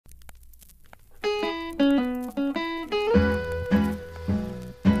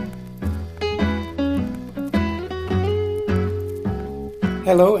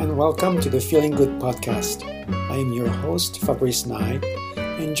Hello and welcome to the Feeling Good podcast. I am your host, Fabrice Nye,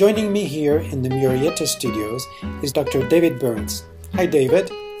 and joining me here in the Murrieta studios is Dr. David Burns. Hi,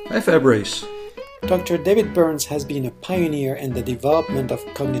 David. Hi, Fabrice. Dr. David Burns has been a pioneer in the development of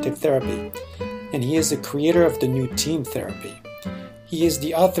cognitive therapy, and he is the creator of the new team therapy. He is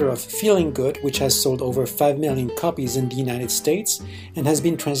the author of Feeling Good, which has sold over 5 million copies in the United States and has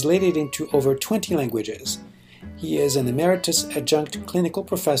been translated into over 20 languages. He is an emeritus adjunct clinical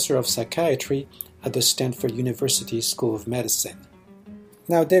professor of psychiatry at the Stanford University School of Medicine.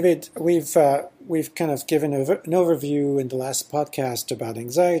 Now, David, we've kind of given an overview in the last podcast about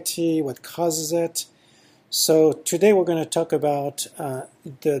anxiety, what causes it. So today we're going to talk about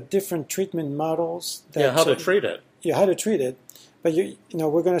the different treatment models. How to treat it. Yeah, how to treat it. But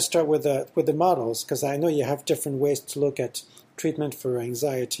we're going to start with the models because I know you have different ways to look at treatment for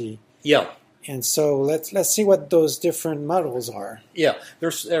anxiety. Yeah. And so let's see what those different models are. Yeah,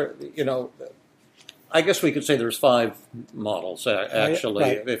 I guess we could say there's 5 models actually.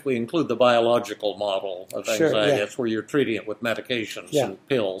 Right. If we include the biological model of anxiety, Sure, yeah. That's where you're treating it with medications and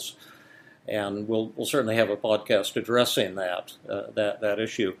pills. And we'll certainly have a podcast addressing that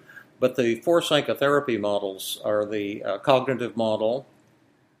issue. But the 4 psychotherapy models are the cognitive model,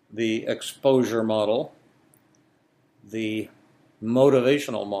 the exposure model, the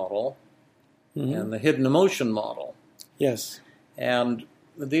motivational model, and the hidden emotion model. Yes. And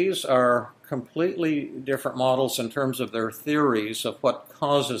these are completely different models in terms of their theories of what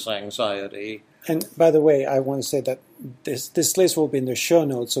causes anxiety. And by the way, I want to say that this list will be in the show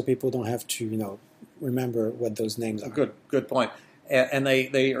notes so people don't have to, remember what those names are. Good point. And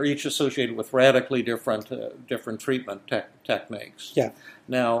they are each associated with radically different treatment techniques. Yeah.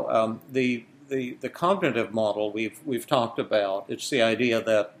 Now, the cognitive model we've talked about. It's the idea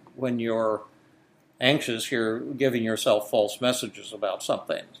that when you're anxious, you're giving yourself false messages about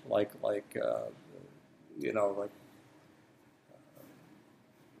something, like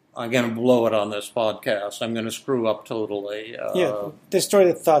I'm going to blow it on this podcast. I'm going to screw up totally.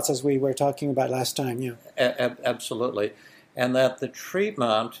 Distorted thoughts, as we were talking about last time. Yeah, absolutely, and that the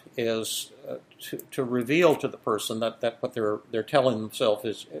treatment is to reveal to the person that what they're telling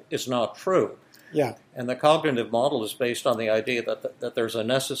themselves is not true. Yeah. And the cognitive model is based on the idea that there's a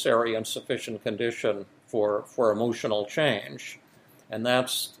necessary and sufficient condition for emotional change, and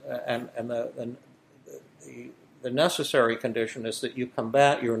that's the necessary condition is that you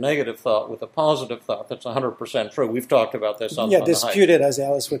combat your negative thought with a positive thought that's 100% true. We've talked about this on disputed, as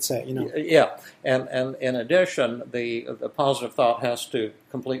Alice would say. Yeah, and in addition, the positive thought has to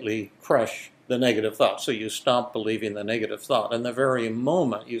completely crush the negative thought. So you stop believing the negative thought. And the very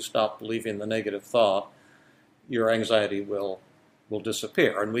moment you stop believing the negative thought, your anxiety will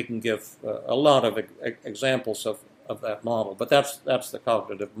disappear. And we can give a lot of examples of that model. But that's the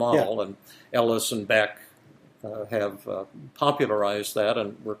cognitive model. Yeah. And Ellis and Beck have popularized that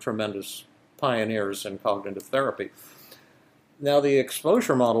and were tremendous pioneers in cognitive therapy. Now the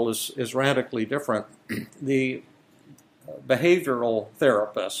exposure model is radically different. The behavioral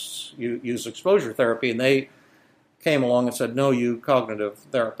therapists use exposure therapy, and they came along and said, no, you cognitive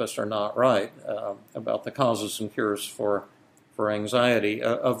therapists are not right about the causes and cures for anxiety.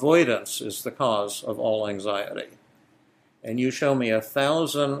 Avoidance is the cause of all anxiety. And you show me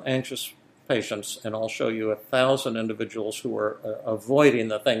 1,000 anxious patients, and I'll show you 1,000 individuals who are avoiding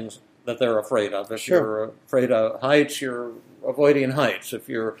the things that they're afraid of. If you're afraid of heights, you're avoiding heights. If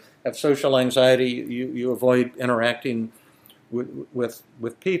you have social anxiety, you avoid interacting with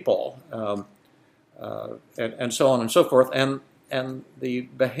people, and so on and so forth. And the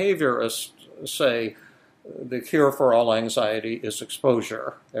behaviorists say the cure for all anxiety is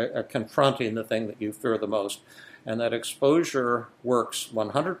exposure, confronting the thing that you fear the most. And that exposure works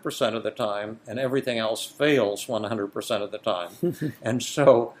 100% of the time, and everything else fails 100% of the time. And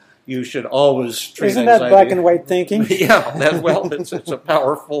so you should always treat Isn't anxiety. that black and white thinking? Yeah, it's a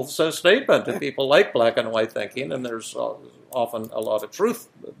powerful statement. And people like black and white thinking, and there's often a lot of truth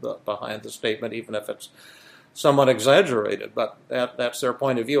behind the statement, even if it's somewhat exaggerated. But that's their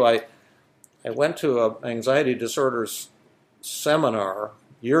point of view. I went to an anxiety disorders seminar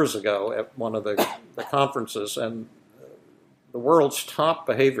years ago at one of the conferences, and the world's top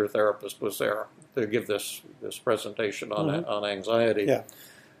behavior therapist was there to give this presentation on anxiety. Yeah.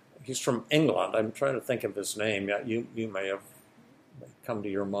 He's from England. I'm trying to think of his name. Yeah, you may have come to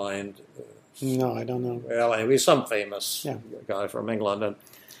your mind. No, I don't know. Well, anyway, he's some famous guy from England. And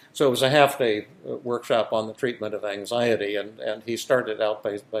so it was a half-day workshop on the treatment of anxiety, and he started out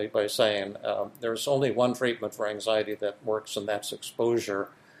by saying there's only one treatment for anxiety that works, and that's exposure.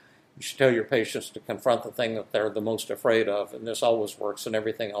 You should tell your patients to confront the thing that they're the most afraid of, and this always works, and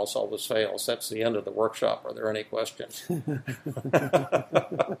everything else always fails. That's the end of the workshop. Are there any questions? And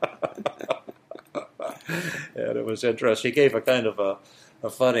it was interesting. He gave a kind of a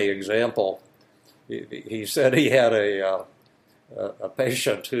funny example. He said he had a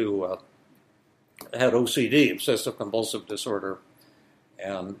patient who had OCD, obsessive compulsive disorder,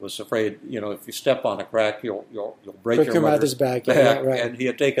 and was afraid, if you step on a crack, you'll break your mother's back. Yeah, right. And he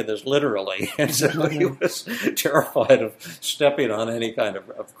had taken this literally, and so he was terrified of stepping on any kind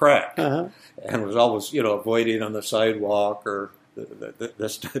of crack, and was always, avoiding on the sidewalk or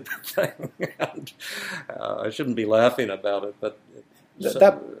this type of thing. And I shouldn't be laughing about it, but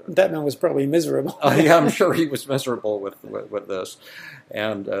that man was probably miserable. Yeah, I'm sure he was miserable with this,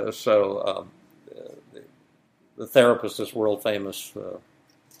 and so the therapist, this world famous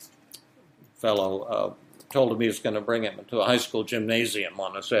fellow, told him he was going to bring him into a high school gymnasium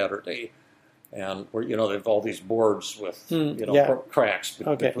on a Saturday, and where they have all these boards with cracks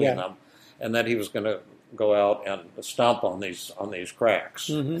between them, and that he was going to go out and stomp on these cracks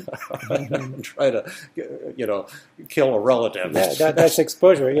and try to kill a relative. That's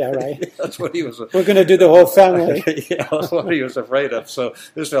exposure, yeah, right. That's what he was. We're going to do the whole family. Yeah, that's what he was afraid of. So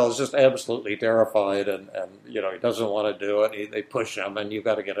this fellow's just absolutely terrified, and he doesn't want to do it. They push him, and you've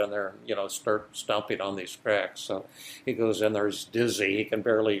got to get in there and start stomping on these cracks. So he goes in there. He's dizzy. He can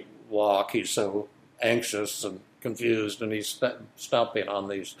barely walk. He's so anxious and confused, and he's stomping on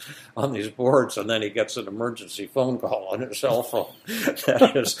these boards, and then he gets an emergency phone call on his cell phone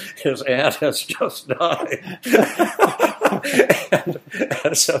that his aunt has just died.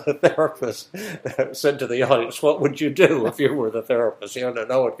 and so the therapist said to the audience, "What would you do if you were the therapist?"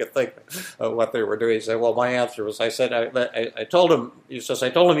 No one could think of what they were doing. He said, "Well, my answer was, I told him," he says, "I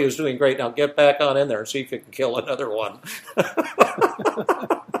told him he was doing great. Now get back on in there and see if you can kill another one."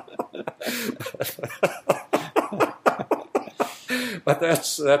 But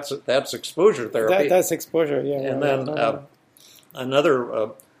that's exposure therapy. That's exposure, yeah. And then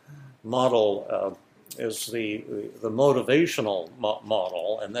another model is the motivational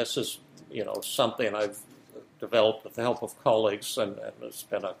model, and this is something I've developed with the help of colleagues, and it's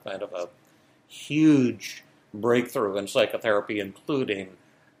been a kind of a huge breakthrough in psychotherapy, including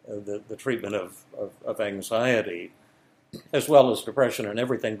the treatment of anxiety, as well as depression and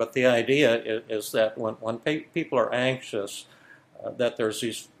everything. But the idea is that when people are anxious, that there's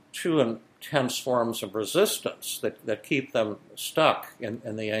these two intense forms of resistance that keep them stuck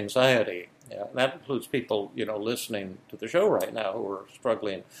in the anxiety. Yeah, and that includes people, listening to the show right now who are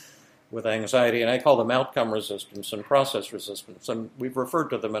struggling with anxiety. And I call them outcome resistance and process resistance. And we've referred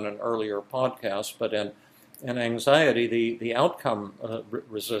to them in an earlier podcast, but in anxiety, the outcome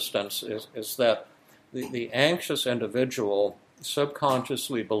resistance is that the anxious individual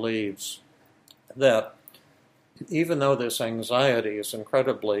subconsciously believes that even though this anxiety is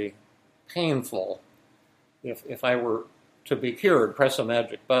incredibly painful, if I were to be cured, press a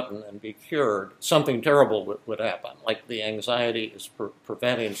magic button and be cured, something terrible would happen. Like the anxiety is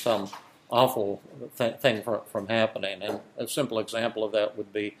preventing some awful thing from happening. And a simple example of that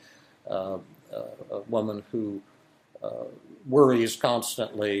would be a woman who worries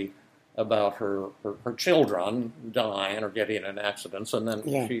constantly about her children dying or getting in accidents, and then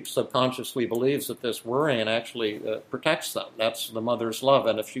she subconsciously believes that this worrying actually protects them. That's the mother's love,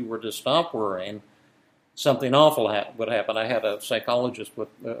 and if she were to stop worrying, something awful would happen. I had a psychologist with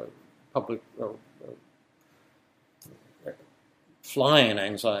public flying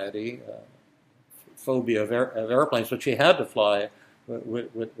anxiety, phobia of airplanes, but she had to fly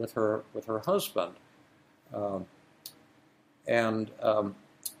with her husband, and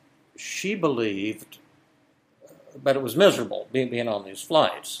she believed, but it was miserable being on these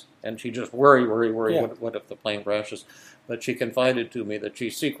flights, and she just worry. Yeah. What if the plane crashes? But she confided to me that she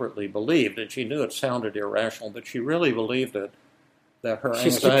secretly believed, and she knew it sounded irrational, but she really believed it, that her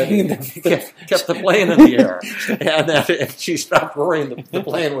anxiety kept the plane in the air, and that if she stopped worrying, the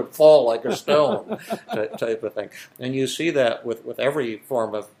plane would fall like a stone, type of thing. And you see that with every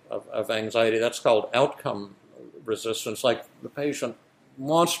form of anxiety. That's called outcome resistance. Like the patient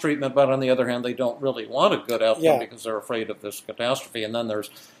wants treatment, but on the other hand, they don't really want a good outcome because they're afraid of this catastrophe. And then there's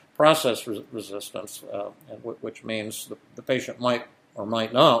process resistance, which means the patient might or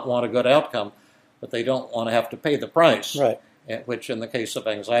might not want a good outcome, but they don't want to have to pay the price. Right. Which, in the case of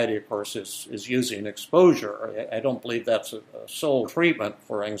anxiety, of course, is using exposure. I don't believe that's a sole treatment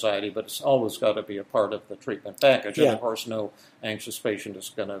for anxiety, but it's always got to be a part of the treatment package. And, of course, no anxious patient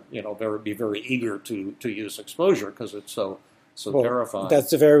is going to be very eager to use exposure because it's so so well, terrifying. That's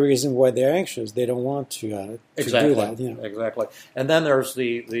the very reason why they're anxious. They don't want to Exactly. do that. You know. Exactly. And then there's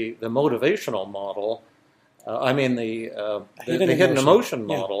the motivational model. The hidden emotion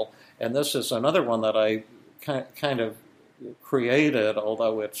model. Yeah. And this is another one that I kind of created,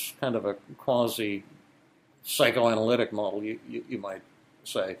 although it's kind of a quasi psychoanalytic model, you might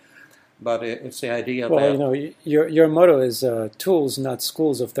say. But it's the idea that... Well, you know, your motto is tools, not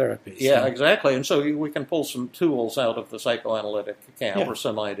schools of therapy. So. Yeah, exactly. And so we can pull some tools out of the psychoanalytic camp, or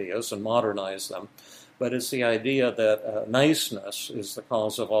some ideas, and modernize them. But it's the idea that niceness is the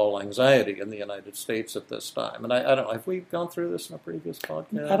cause of all anxiety in the United States at this time. And I don't know, have we gone through this in a previous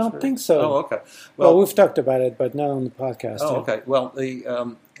podcast? I don't think so. Oh, okay. Well, we've talked about it, but not on the podcast. Oh, okay. Well,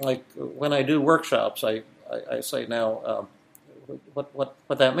 like when I do workshops, I say now,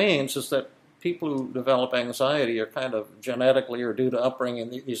 what that means is that people who develop anxiety are kind of genetically or due to upbringing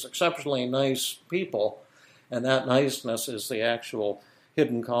these exceptionally nice people, and that niceness is the actual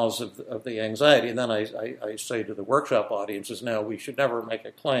hidden cause of the anxiety. And then I say to the workshop audiences, now we should never make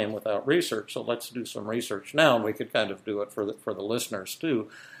a claim without research, so let's do some research now, and we could kind of do it for the listeners too.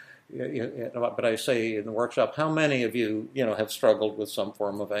 But I say in the workshop, how many of you have struggled with some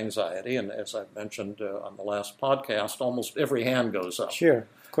form of anxiety? And as I've mentioned on the last podcast, almost every hand goes up. Sure,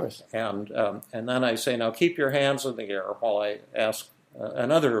 of course. And then I say, now keep your hands in the air while I ask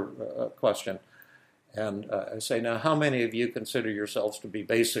another question. And I say, now how many of you consider yourselves to be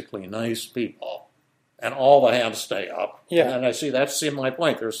basically nice people? And all the hands stay up. Yeah. And I see that's my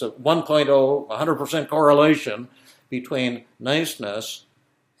point. There's a 1.0, 100% correlation between niceness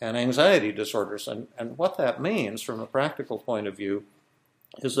and anxiety disorders. And what that means from a practical point of view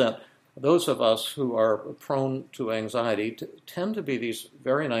is that those of us who are prone to anxiety tend to be these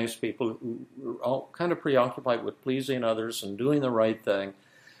very nice people who are all kind of preoccupied with pleasing others and doing the right thing.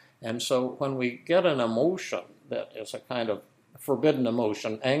 And so when we get an emotion that is a kind of forbidden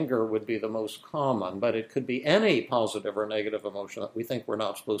emotion, anger would be the most common, but it could be any positive or negative emotion that we think we're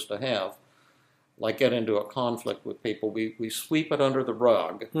not supposed to have. Like get into a conflict with people, we sweep it under the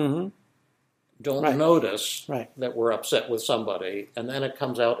rug, don't notice that we're upset with somebody, and then it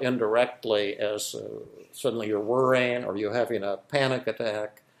comes out indirectly as suddenly you're worrying or you're having a panic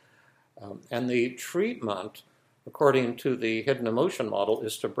attack. And the treatment, according to the hidden emotion model,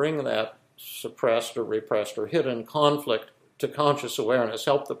 is to bring that suppressed or repressed or hidden conflict to conscious awareness,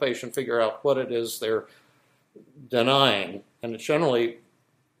 help the patient figure out what it is they're denying. And it's generally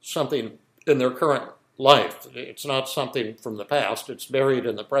something in their current life. It's not something from the past. It's buried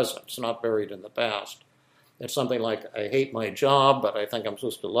in the present. It's not buried in the past. It's something like, I hate my job, but I think I'm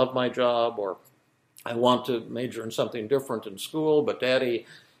supposed to love my job, or I want to major in something different in school, but Daddy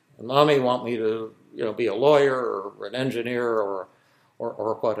and Mommy want me to, be a lawyer or an engineer or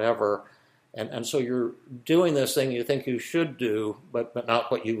whatever. And so you're doing this thing you think you should do, but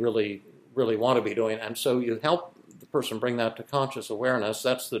not what you really want to be doing. And so you help the person bring that to conscious awareness.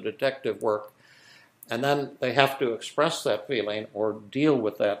 That's the detective work. And then they have to express that feeling or deal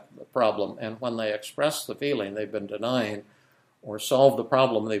with that problem. And when they express the feeling they've been denying or solve the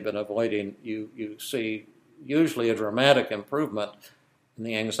problem they've been avoiding, you see usually a dramatic improvement in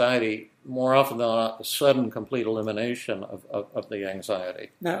the anxiety, more often than not, a sudden complete elimination of the anxiety.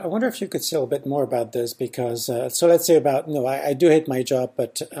 Now, I wonder if you could say a little bit more about this, because, so let's say about, I do hate my job,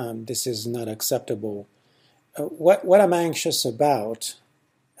 but this is not acceptable. What I'm anxious about,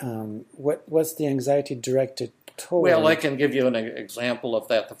 what's the anxiety directed toward? Well, I can give you an example of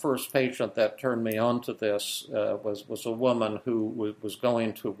that. The first patient that turned me on to this was a woman who was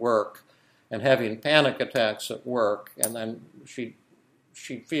going to work and having panic attacks at work, and then she'd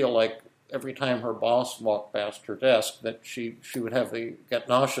feel like every time her boss walked past her desk that she would get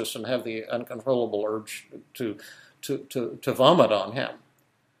nauseous and have the uncontrollable urge to vomit on him.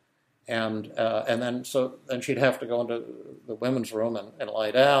 And then she'd have to go into the women's room and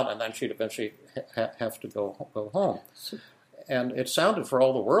lie down, and then she'd eventually have to go home. And it sounded for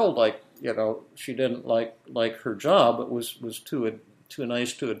all the world like she didn't like her job. It was too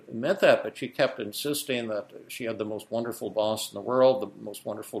nice to admit that, but she kept insisting that she had the most wonderful boss in the world, the most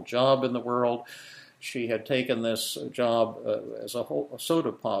wonderful job in the world. She had taken this job as a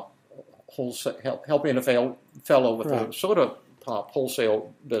soda pop wholesale, helping a fellow with a soda pop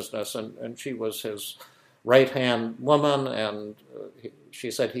wholesale business, and she was his right-hand woman, and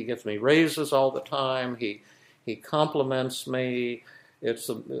she said, he gives me raises all the time, he compliments me, it's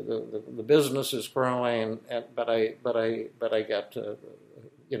the business is growing, but I get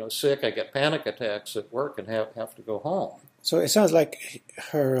sick, I get panic attacks at work and have to go home. So it sounds like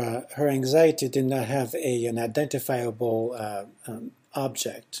her anxiety did not have an identifiable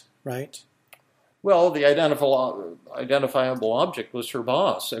object, right? Well, the identifiable object was her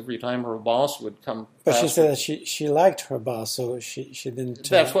boss. Every time her boss would come But she past said her, that she liked her boss, so she didn't.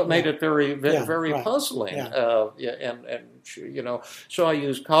 that's what made Yeah. it very Yeah, very right. puzzling. Yeah. Yeah, and she, so I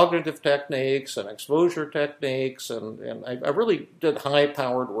used cognitive techniques and exposure techniques, and I really did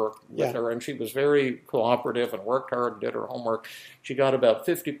high-powered work with Yeah. her, and she was very cooperative and worked hard and did her homework. She got about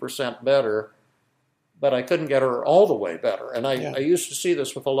 50% better, but I couldn't get her all the way better. And Yeah. I used to see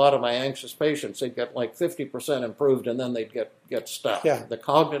this with a lot of my anxious patients. They'd get like 50% improved, and then they'd get stuck. Yeah. The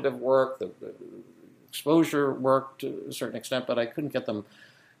cognitive work, the exposure work to a certain extent, but I couldn't get them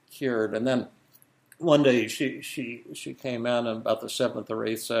cured. And then one day she came in about the 7th or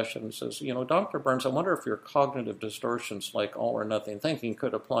 8th session and says, Dr. Burns, I wonder if your cognitive distortions like all or nothing thinking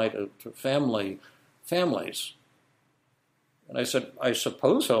could apply to families. And I said, I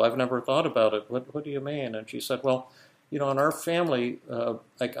suppose so. I've never thought about it. What do you mean? And she said, well, in our family,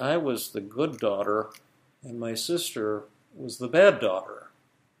 like I was the good daughter and my sister was the bad daughter.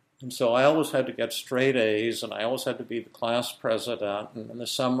 And so I always had to get straight A's, and I always had to be the class president. And in the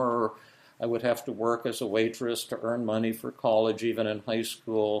summer, I would have to work as a waitress to earn money for college, even in high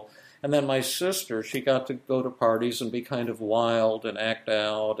school. And then my sister, she got to go to parties and be kind of wild and act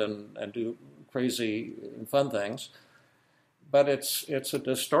out and do crazy and fun things. But it's a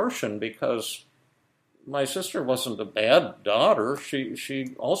distortion because my sister wasn't a bad daughter.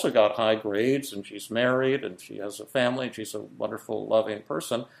 She also got high grades, and she's married, and she has a family, and she's a wonderful, loving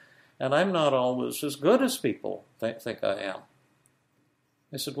person. And I'm not always as good as people think I am.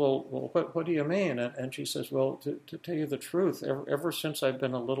 I said, well, what do you mean? And she says, well, to tell you the truth, ever since I've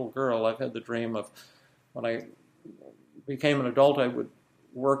been a little girl, I've had the dream of when I became an adult, I would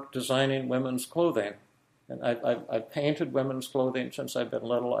work designing women's clothing. And I've painted women's clothing since I've been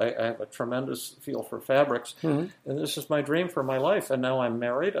little. I have a tremendous feel for fabrics. Mm-hmm. And this is my dream for my life. And now I'm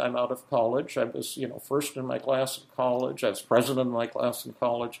married. I'm out of college. I was, first in my class in college. I was president of my class in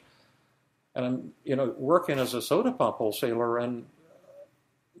college. And I'm, working as a soda pop wholesaler. And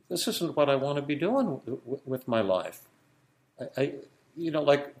this isn't what I want to be doing with my life. Like,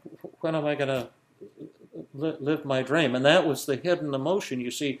 when am I going to live my dream? And that was the hidden emotion,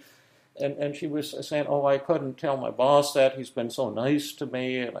 you see. And she was saying, oh, I couldn't tell my boss that. He's been so nice to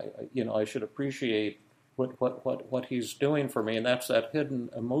me, and I should appreciate what he's doing for me. And that's that hidden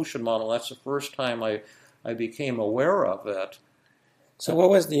emotion model. That's the first time I became aware of it. So what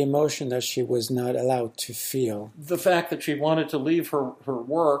was the emotion that she was not allowed to feel? The fact that she wanted to leave her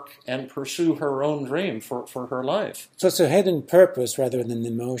work and pursue her own dream for her life. So it's a hidden purpose rather than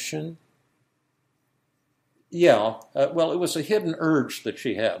emotion? Yeah, well, it was a hidden urge that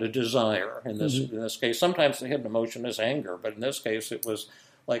she had, a desire in this case. Sometimes the hidden emotion is anger, but in this case it was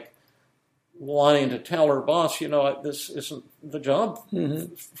like wanting to tell her boss, this isn't the job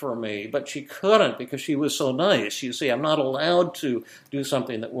for me. But she couldn't because she was so nice. You see, I'm not allowed to do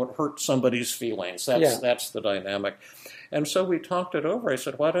something that would hurt somebody's feelings. That's the dynamic. And so we talked it over. I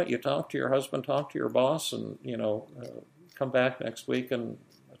said, why don't you talk to your husband, talk to your boss, and, come back next week and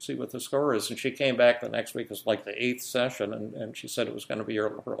see what the score is. And she came back the next week. It was like the 8th session, and she said it was going to be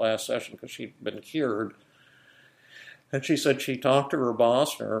her last session because she'd been cured. And she said she talked to her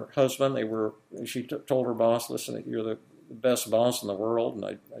boss and her husband. She told her boss, listen, you're the best boss in the world, and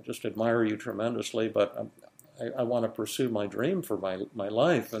I just admire you tremendously, but I want to pursue my dream for my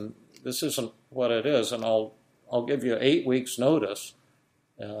life, and this isn't what it is, and I'll give you 8 weeks notice,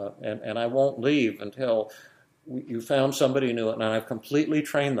 and I won't leave until you found somebody new, and I've completely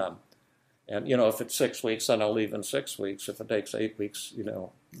trained them. And, if it's 6 weeks, then I'll leave in 6 weeks. If it takes 8 weeks,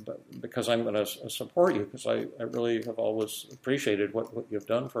 but because I'm going to support you, because I really have always appreciated what you've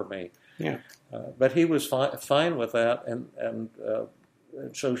done for me. Yeah. But he was fine with that, and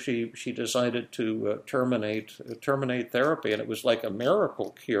so she decided to terminate therapy, and it was like a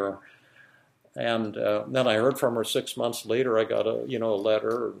miracle cure. And then I heard from her 6 months later. I got a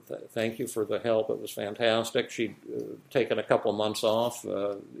letter. Thank you for the help. It was fantastic. She'd taken a couple months off,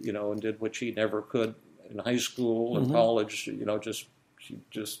 and did what she never could in high school and college. She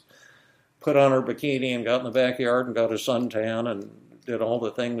just put on her bikini and got in the backyard and got a suntan and did all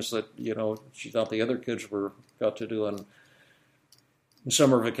the things that she thought the other kids got to do in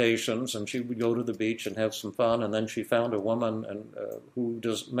summer vacations, and she would go to the beach and have some fun. And then she found a woman who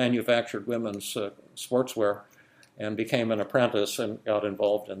manufactured women's sportswear, and became an apprentice and got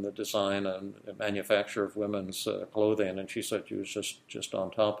involved in the design and manufacture of women's clothing. And she said she was just on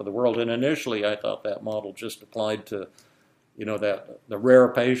top of the world. And initially, I thought that model just applied to the rare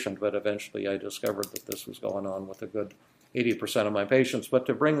patient, but eventually I discovered that this was going on with a good 80% of my patients. But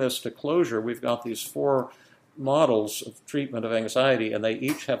to bring this to closure, we've got these 4 models of treatment of anxiety, and they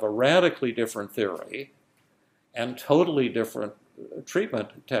each have a radically different theory and totally different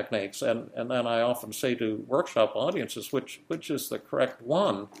treatment techniques. And then I often say to workshop audiences, which is the correct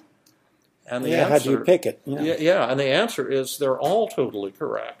one? And the answer, how do you pick it? And the answer is they're all totally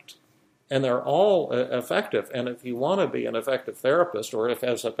correct. And they're all effective. And if you want to be an effective therapist, or if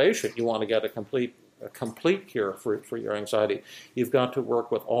as a patient you want to get a complete cure for your anxiety, you've got to work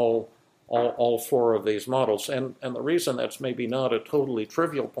with all four of these models. And the reason that's maybe not a totally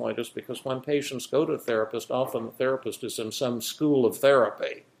trivial point is because when patients go to a therapist, often the therapist is in some school of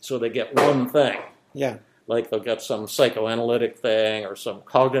therapy. So they get one thing. Yeah. Like they'll get some psychoanalytic thing or some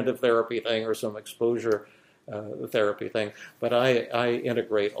cognitive therapy thing or some exposure therapy thing. But I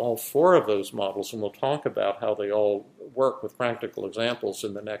integrate all four of those models, and we'll talk about how they all work with practical examples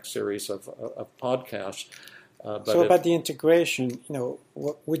in the next series of podcasts. So about the integration,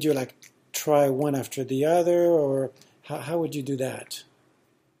 would you try one after the other, or how would you do that?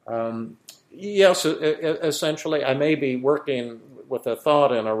 Yes, essentially, I may be working with a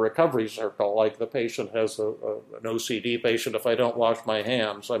thought in a recovery circle, like the patient has an OCD patient. If I don't wash my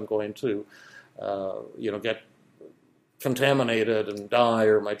hands, I'm going to, get contaminated and die,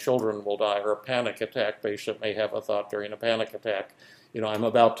 or my children will die, or a panic attack patient may have a thought during a panic attack, I'm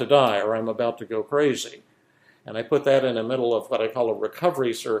about to die, or I'm about to go crazy. And I put that in the middle of what I call a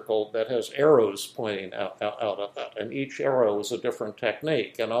recovery circle that has arrows pointing out of that. And each arrow is a different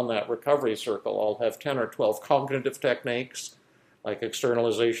technique. And on that recovery circle, I'll have 10 or 12 cognitive techniques, like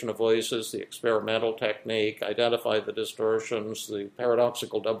externalization of voices, the experimental technique, identify the distortions, the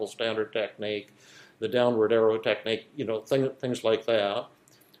paradoxical double standard technique, the downward arrow technique, things like that.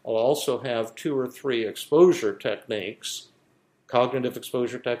 I'll also have 2 or 3 exposure techniques, cognitive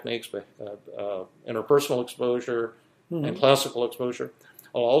exposure techniques, interpersonal exposure, and classical exposure.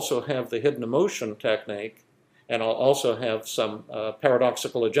 I'll also have the hidden emotion technique, and I'll also have some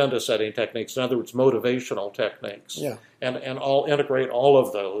paradoxical agenda setting techniques, in other words, motivational techniques. Yeah. And I'll integrate all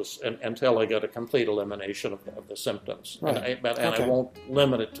of those until I get a complete elimination of the symptoms. Right. And I won't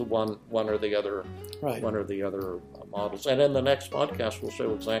limit it to one or the other, one or the other models. And in the next podcast, we'll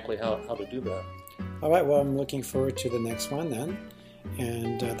show exactly how to do that. All right, well, I'm looking forward to the next one then.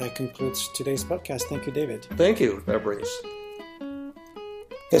 And that concludes today's podcast. Thank you, David. Thank you, Fabrice.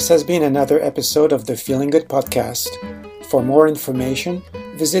 This has been another episode of the Feeling Good podcast. For more information,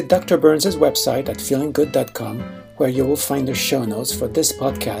 visit Dr. Burns' website at feelinggood.com, where you will find the show notes for this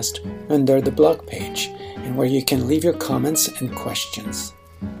podcast under the blog page, and where you can leave your comments and questions.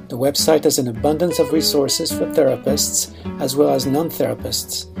 The website has an abundance of resources for therapists as well as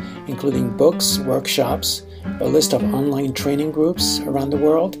non-therapists, including books, workshops, a list of online training groups around the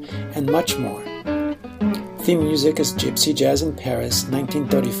world, and much more. Theme music is Gypsy Jazz in Paris,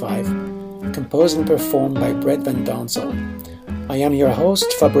 1935, composed and performed by Brett Van Donsel. I am your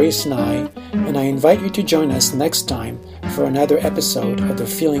host, Fabrice Nye, and I invite you to join us next time for another episode of the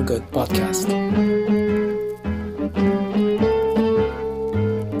Feeling Good podcast.